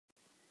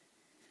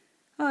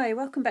Hi,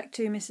 welcome back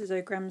to Mrs.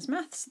 O'Graham's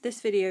Maths.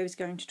 This video is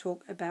going to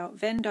talk about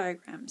Venn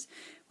diagrams,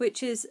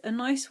 which is a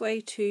nice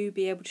way to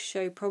be able to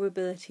show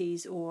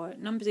probabilities or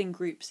numbers in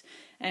groups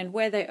and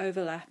where they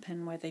overlap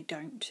and where they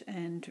don't,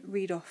 and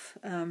read off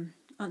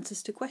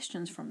answers to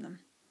questions from them.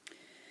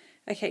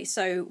 Okay,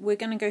 so we're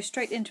going to go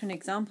straight into an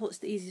example. It's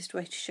the easiest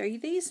way to show you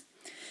these.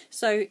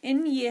 So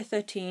in year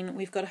 13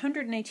 we've got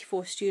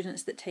 184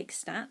 students that take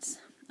stats,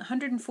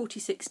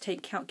 146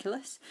 take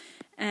calculus,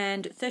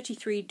 and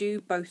 33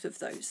 do both of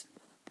those.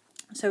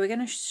 So I'm going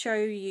to show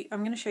you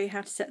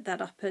how to set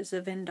that up as a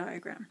Venn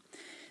diagram.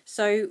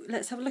 So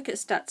let's have a look at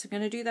stats. I'm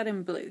going to do that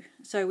in blue.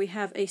 So we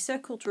have a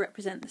circle to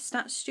represent the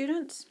stats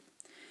students,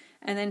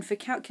 and then for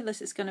calculus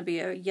it's going to be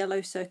a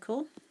yellow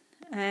circle,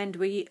 and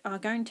we are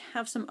going to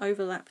have some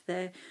overlap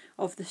there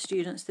of the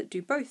students that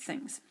do both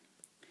things.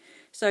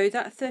 So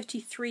that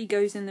 33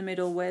 goes in the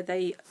middle where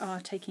they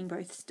are taking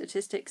both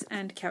statistics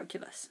and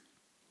calculus.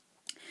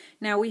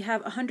 Now we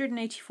have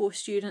 184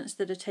 students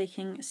that are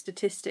taking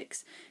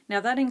statistics. Now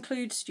that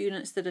includes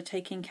students that are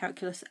taking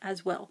calculus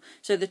as well.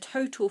 So the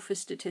total for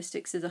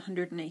statistics is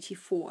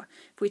 184.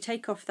 If we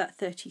take off that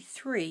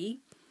 33,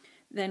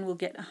 then we'll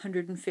get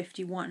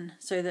 151.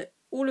 So that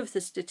all of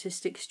the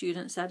statistics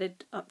students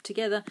added up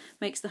together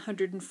makes the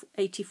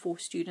 184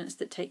 students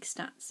that take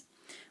stats.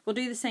 We'll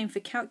do the same for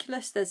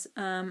calculus. There's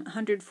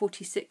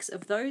 146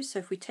 of those. So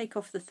if we take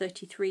off the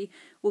 33,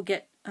 we'll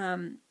get,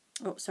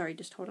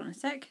 just hold on a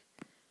sec.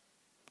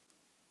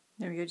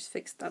 There we go, just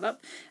fixed that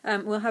up.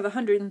 We'll have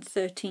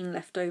 113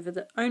 left over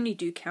that only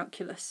do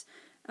calculus,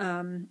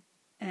 and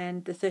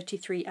the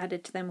 33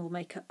 added to them will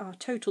make our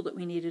total that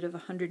we needed of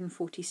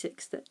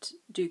 146 that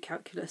do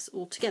calculus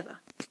altogether.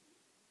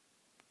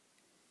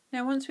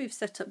 Now once we've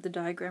set up the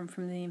diagram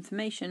from the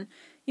information,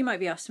 you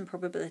might be asked some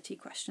probability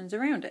questions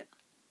around it.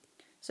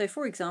 So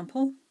for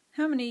example,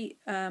 how many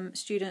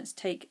students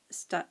take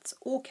stats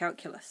or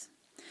calculus?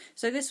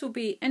 So this will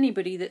be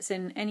anybody that's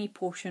in any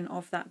portion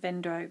of that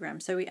Venn diagram.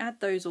 So we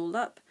add those all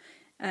up,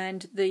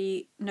 and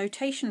the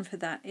notation for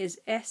that is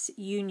S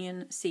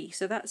union C.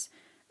 So that's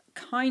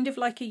kind of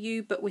like a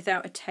U but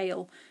without a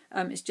tail.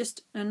 It's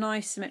just a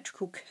nice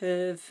symmetrical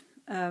curve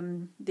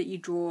that you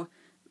draw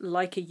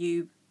like a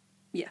U.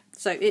 Yeah,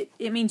 so it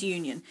means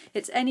union.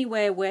 It's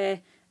anywhere where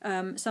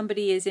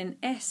somebody is in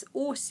S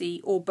or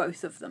C or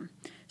both of them.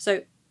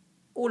 So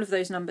all of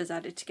those numbers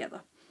added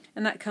together.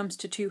 And that comes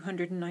to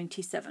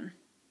 297.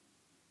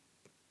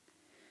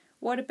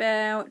 What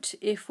about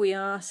if we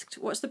asked,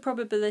 what's the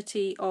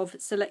probability of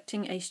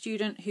selecting a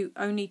student who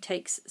only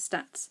takes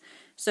stats?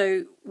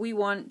 So we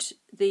want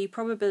the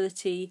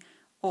probability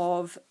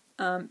of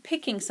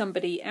picking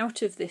somebody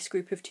out of this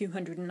group of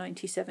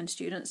 297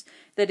 students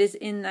that is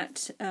in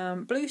that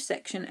blue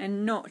section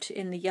and not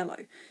in the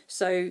yellow.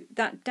 So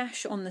that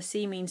dash on the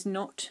C means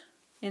not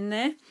in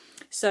there.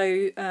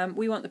 So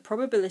we want the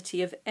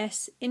probability of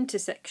S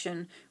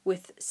intersection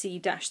with C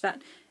dash.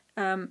 That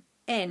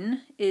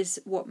N is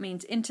what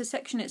means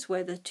intersection. It's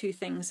where the two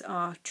things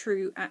are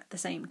true at the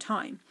same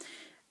time.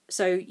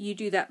 So you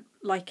do that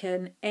like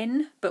an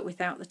N but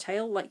without the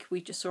tail, like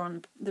we just saw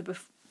on the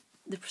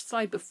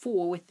slide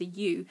before with the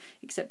U,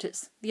 except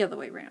it's the other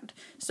way around.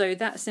 So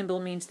that symbol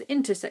means the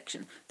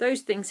intersection.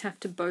 Those things have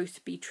to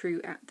both be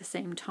true at the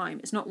same time.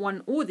 It's not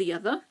one or the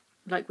other,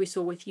 like we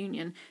saw with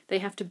union. They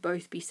have to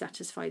both be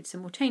satisfied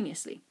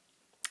simultaneously.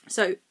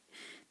 So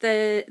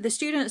the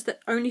students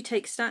that only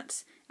take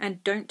stats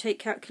and don't take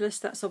calculus,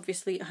 that's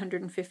obviously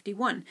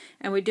 151.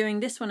 And we're doing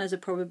this one as a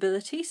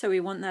probability, so we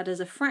want that as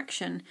a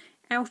fraction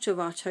out of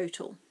our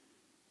total.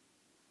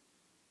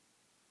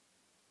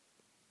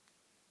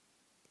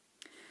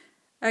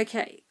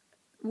 Okay,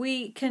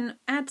 we can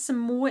add some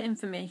more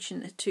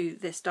information to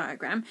this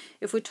diagram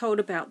if we're told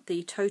about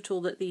the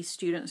total that these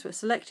students were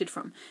selected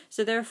from.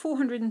 So there are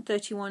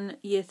 431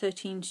 year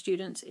 13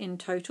 students in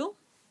total,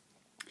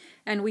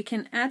 and we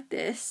can add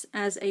this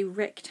as a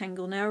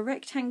rectangle. Now a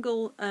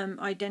rectangle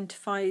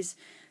identifies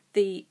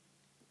the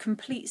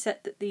complete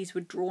set that these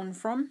were drawn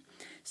from.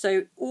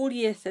 So all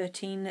year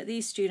 13 that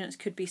these students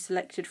could be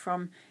selected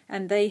from,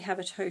 and they have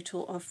a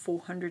total of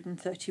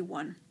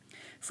 431.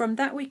 From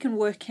that we can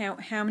work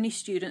out how many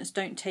students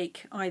don't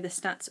take either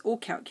stats or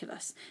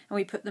calculus, and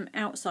we put them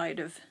outside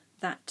of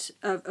that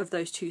of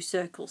those two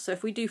circles. So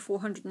if we do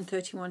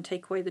 431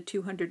 take away the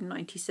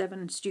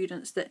 297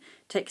 students that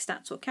take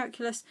stats or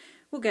calculus,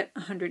 we'll get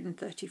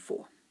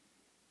 134.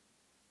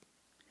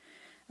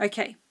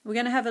 Okay, we're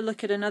going to have a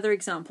look at another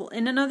example.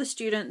 In another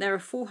student there are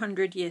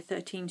 400 year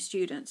 13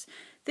 students.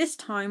 This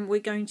time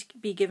we're going to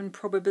be given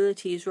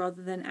probabilities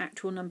rather than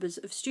actual numbers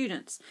of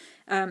students,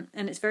 and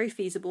it's very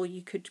feasible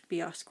you could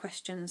be asked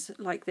questions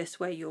like this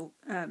where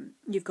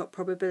you've got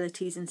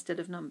probabilities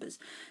instead of numbers.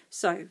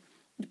 So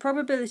the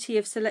probability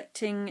of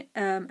selecting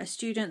a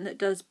student that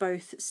does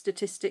both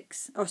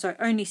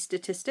only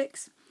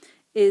statistics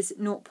is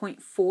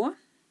 0.4.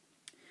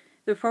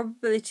 The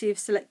probability of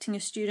selecting a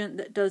student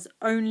that does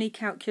only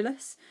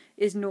calculus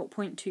is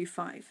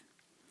 0.25.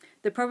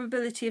 The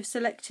probability of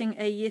selecting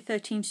a Year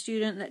 13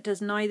 student that does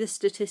neither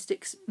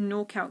statistics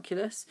nor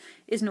calculus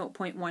is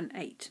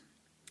 0.18.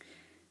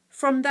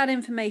 from that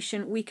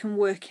information we can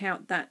work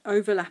out that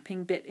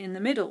overlapping bit in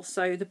the middle.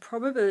 So the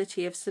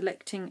probability of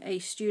selecting a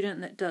student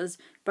that does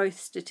both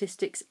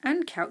statistics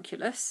and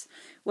calculus,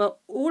 well,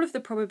 all of the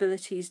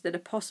probabilities that are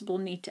possible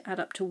need to add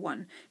up to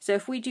 1. So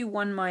if we do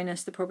 1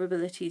 minus the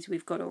probabilities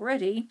we've got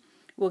already,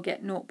 we'll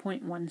get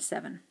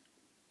 0.17.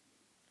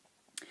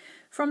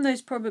 From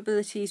those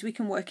probabilities we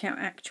can work out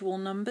actual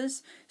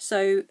numbers.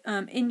 So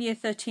in year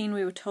 13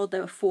 we were told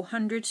there were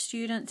 400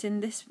 students in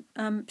this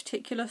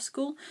particular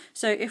school.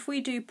 So if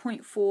we do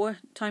 0.4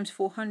 times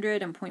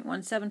 400 and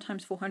 0.17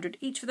 times 400,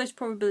 each of those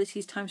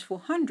probabilities times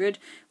 400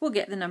 will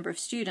get the number of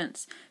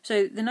students.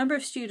 So the number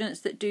of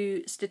students that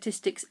do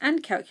statistics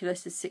and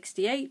calculus is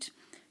 68,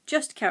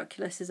 just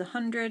calculus is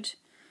 100,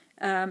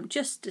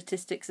 just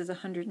statistics is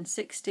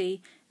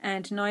 160,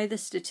 and neither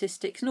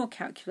statistics nor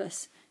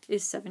calculus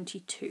is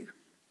 72.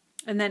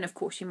 And then, of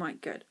course, you might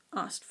get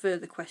asked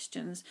further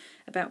questions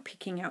about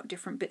picking out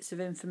different bits of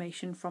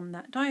information from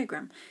that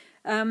diagram.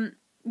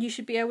 You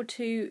should be able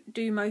to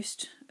do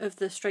most of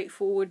the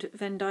straightforward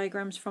Venn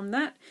diagrams from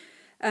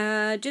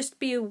that. Just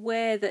be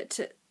aware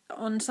that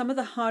on some of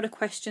the harder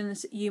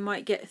questions you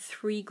might get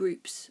 3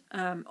 groups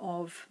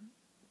of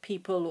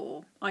people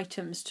or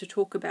items to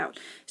talk about.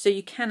 So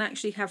you can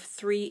actually have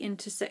 3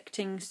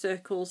 intersecting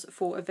circles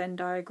for a Venn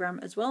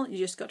diagram as well. You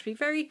just got to be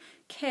very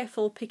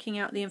careful picking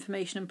out the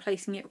information and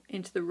placing it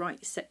into the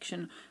right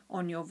section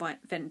on your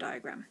Venn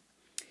diagram.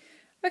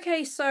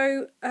 Okay,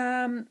 so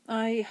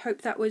I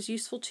hope that was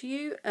useful to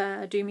you.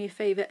 Do me a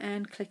favour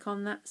and click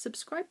on that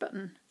subscribe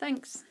button.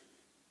 Thanks.